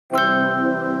Hey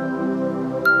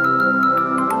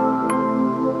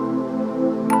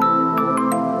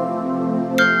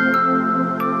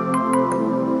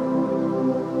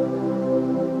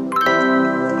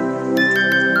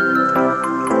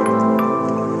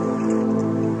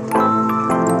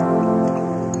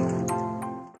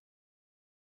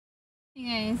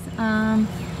guys, I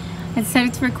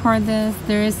decided to record this.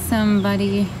 There is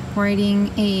somebody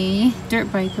riding a dirt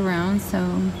bike around,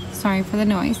 so sorry for the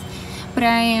noise. But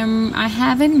I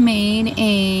haven't made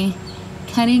a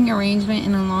cutting arrangement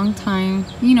in a long time.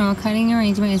 You know, a cutting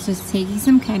arrangement is just taking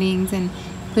some cuttings and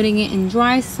putting it in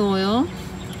dry soil,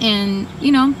 and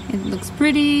you know, it looks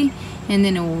pretty and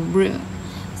then it will root.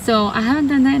 So I haven't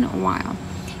done that in a while.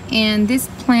 And this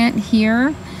plant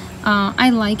here, I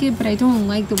like it, but I don't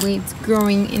like the way it's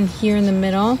growing in here in the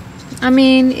middle. I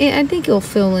mean, I think it'll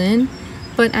fill in,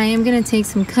 but I am going to take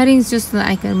some cuttings just so that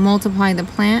I can multiply the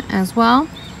plant as well.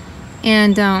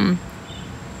 And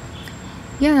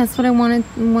yeah, that's what I want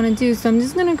to do. So I'm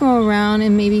just going to go around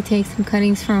and maybe take some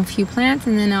cuttings from a few plants,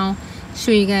 and then I'll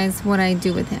show you guys what I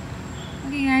do with it.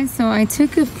 Okay guys, so I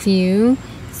took a few.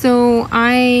 So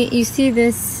you see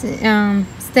this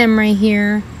stem right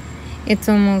here, it's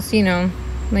almost, you know,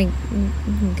 like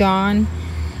gone.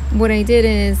 What I did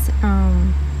is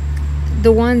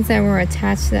the ones that were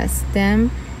attached to that stem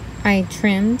I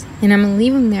trimmed, and I'm gonna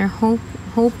leave them there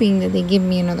hoping that they give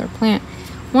me another plant.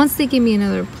 Once they give me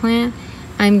another plant,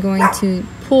 I'm going to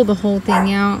pull the whole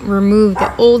thing out, remove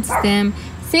the old stem.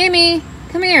 Sammy,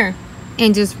 come here,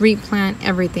 and just replant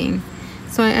everything.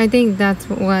 So I think that's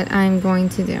what I'm going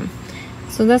to do.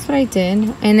 So that's what I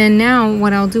did. And then now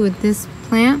what I'll do with this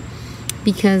plant,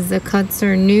 because the cuts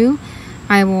are new,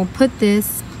 I will put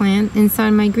this plant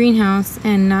inside my greenhouse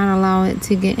and not allow it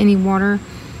to get any water,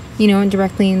 you know,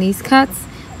 directly in these cuts.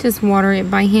 Just water it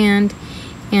by hand.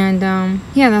 And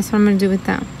yeah, that's what I'm going to do with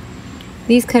that.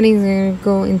 These cuttings are going to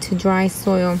go into dry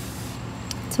soil.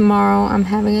 Tomorrow I'm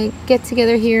having a get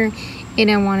together here,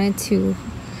 and I wanted to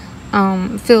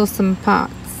fill some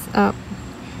pots up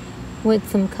with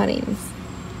some cuttings.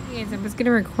 Okay, guys, I was going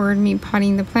to record me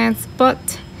potting the plants,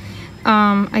 but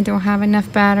I don't have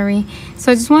enough battery,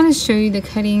 so I just want to show you the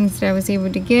cuttings that I was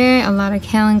able to get. A lot of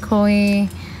kalanchoe,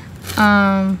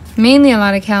 mainly a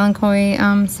lot of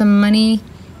kalanchoe, some money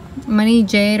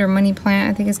jade, or money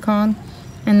plant I think it's called,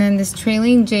 and then this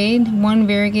trailing jade, one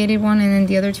variegated one, and then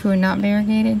the other two are not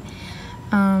variegated.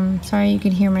 Sorry, you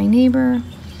can hear my neighbor.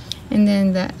 And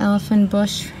then the elephant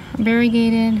bush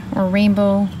variegated, or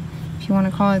rainbow if you want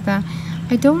to call it that.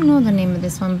 I don't know the name of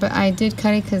this one, but I did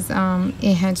cut it because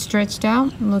it had stretched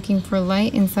out looking for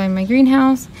light inside my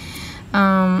greenhouse.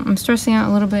 I'm stressing out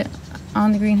a little bit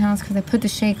on the greenhouse because I put the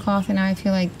shade cloth, and now I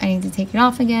feel like I need to take it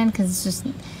off again because it's just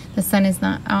the sun is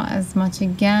not out as much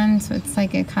again, so it's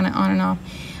like a kind of on and off.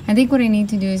 I think what I need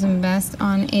to do is invest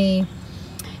on a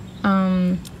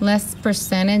less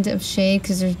percentage of shade,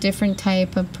 because there's different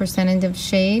type of percentage of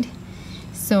shade.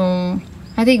 So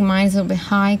I think mine is a little bit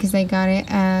high because I got it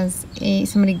as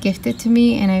somebody gifted to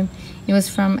me, and it was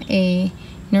from a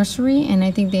nursery, and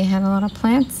I think they had a lot of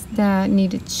plants that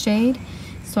needed shade.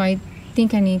 So I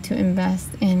think I need to invest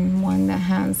in one that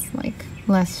has like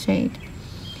less shade.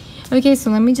 Okay,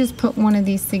 so let me just put one of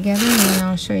these together, and then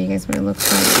I'll show you guys what it looks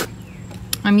like.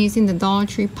 I'm using the Dollar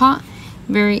Tree pot.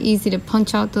 Very easy to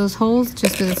punch out those holes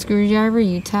just with a screwdriver.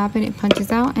 You tap it, it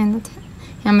punches out, and that's it.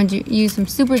 I'm going to use some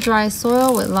super dry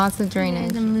soil with lots of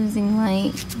drainage. I'm losing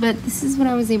light, but this is what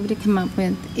I was able to come up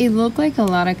with. It looked like a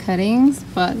lot of cuttings,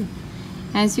 but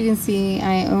as you can see,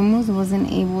 I almost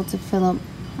wasn't able to fill up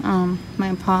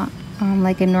my pot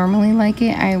like I normally like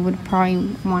it. I would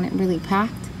probably want it really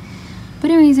packed. But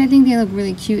anyways, I think they look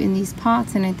really cute in these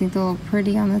pots, and I think they'll look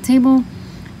pretty on the table.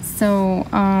 So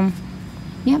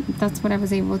yep, that's what I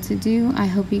was able to do. I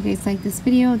hope you guys like this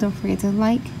video. Don't forget to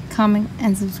like, comment,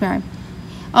 and subscribe.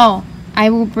 Oh,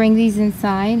 I will bring these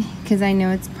inside because I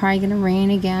know it's probably gonna rain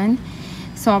again,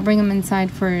 so I'll bring them inside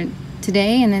for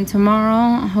today, and then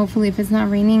tomorrow, hopefully if it's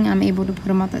not raining, I'm able to put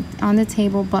them on the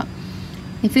table. But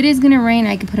if it is gonna rain,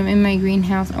 I can put them in my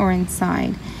greenhouse or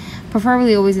inside,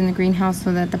 preferably always in the greenhouse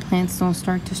so that the plants don't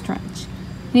start to stretch.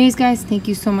 Anyways guys, thank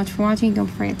you so much for watching. Don't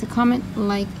forget to comment,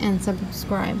 like, and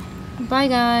subscribe. Bye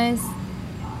guys.